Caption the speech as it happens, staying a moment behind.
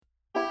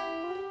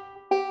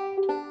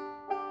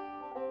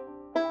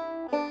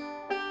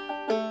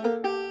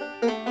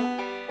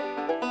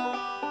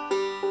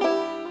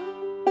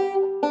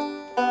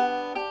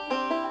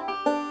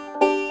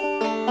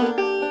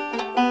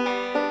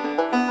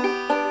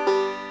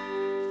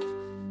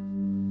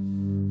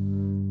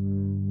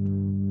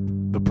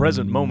The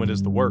present moment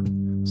is the work,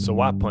 so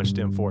I punched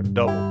in for a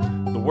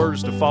double. The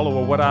words to follow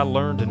are what I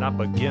learned, and I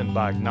begin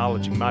by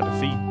acknowledging my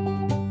defeat.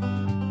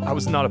 I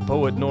was not a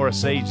poet nor a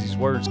sage. These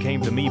words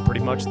came to me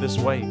pretty much this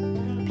way.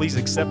 Please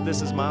accept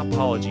this as my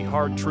apology.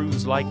 Hard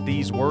truths like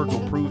these words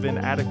will prove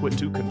inadequate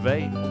to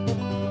convey.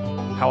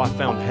 How I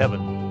found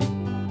heaven.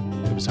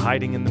 It was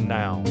hiding in the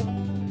now.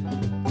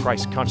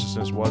 Christ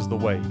consciousness was the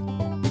way.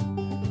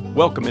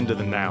 Welcome into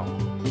the now.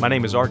 My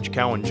name is Arch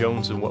Cowan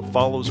Jones, and what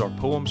follows are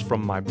poems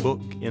from my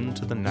book,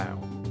 Into the Now.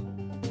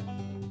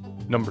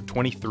 Number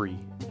 23,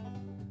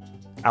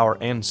 Our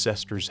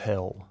Ancestor's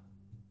Hell.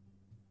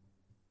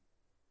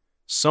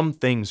 Some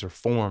things are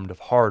formed of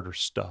harder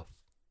stuff.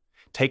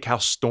 Take how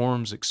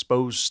storms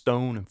expose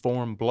stone and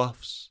form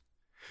bluffs.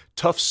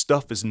 Tough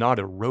stuff is not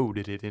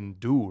eroded, it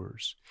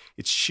endures,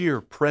 its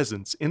sheer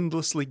presence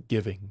endlessly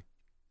giving,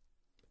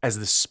 as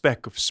the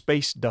speck of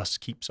space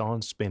dust keeps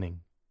on spinning.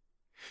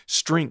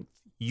 Strength,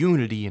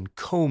 unity, and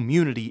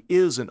community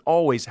is and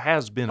always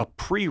has been a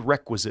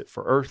prerequisite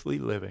for earthly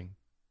living.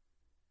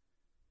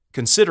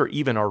 Consider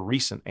even our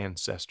recent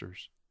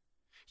ancestors.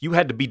 You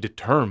had to be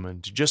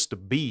determined just to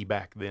be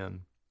back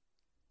then.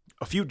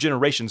 A few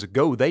generations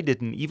ago, they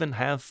didn't even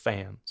have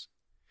fans.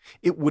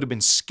 It would have been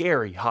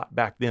scary hot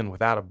back then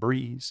without a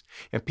breeze,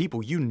 and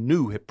people you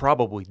knew had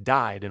probably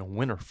died in a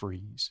winter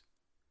freeze.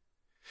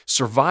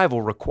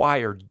 Survival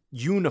required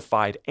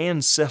unified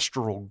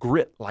ancestral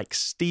grit like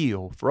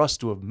steel for us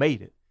to have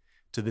made it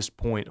to this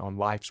point on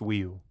life's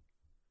wheel.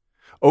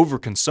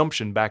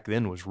 Overconsumption back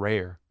then was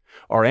rare.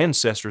 Our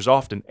ancestors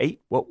often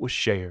ate what was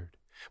shared,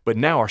 but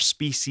now our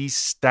species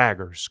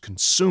staggers,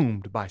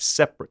 consumed by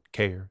separate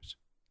cares.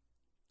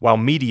 While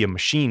media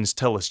machines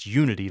tell us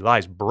unity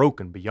lies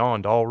broken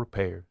beyond all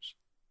repairs.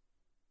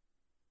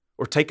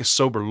 Or take a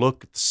sober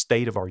look at the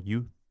state of our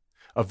youth,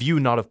 a view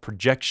not of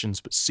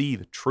projections but see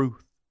the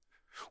truth.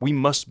 We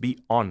must be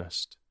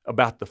honest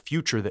about the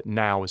future that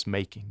now is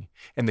making,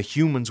 and the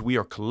humans we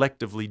are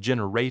collectively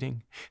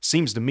generating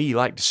seems to me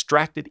like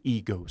distracted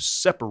egos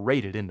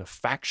separated into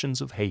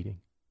factions of hating.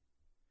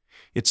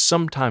 It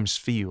sometimes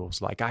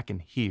feels like I can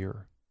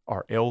hear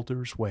our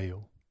elders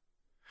wail.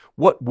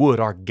 What would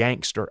our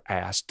gangster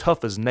ass,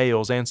 tough as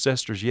nails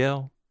ancestors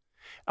yell?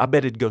 I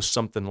bet it'd go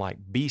something like,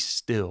 be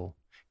still,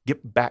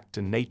 get back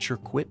to nature,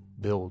 quit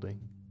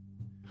building.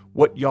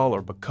 What y'all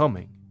are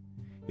becoming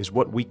is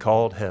what we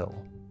called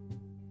hell.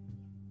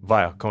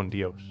 Vaya con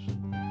Dios.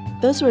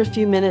 Those were a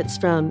few minutes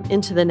from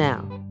Into the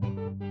Now,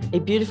 a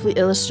beautifully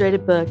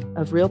illustrated book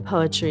of real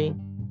poetry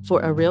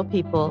for a real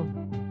people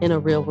in a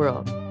real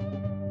world.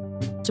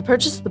 To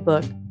purchase the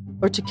book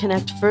or to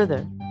connect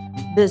further,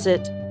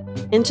 visit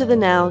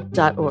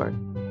intothenow.org.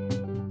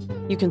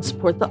 You can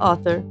support the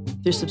author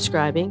through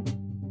subscribing,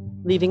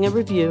 leaving a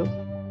review,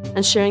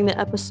 and sharing the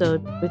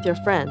episode with your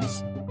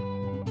friends.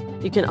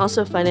 You can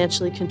also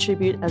financially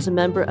contribute as a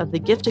member of the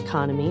gift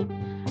economy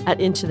at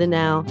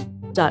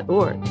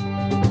intothenow.org.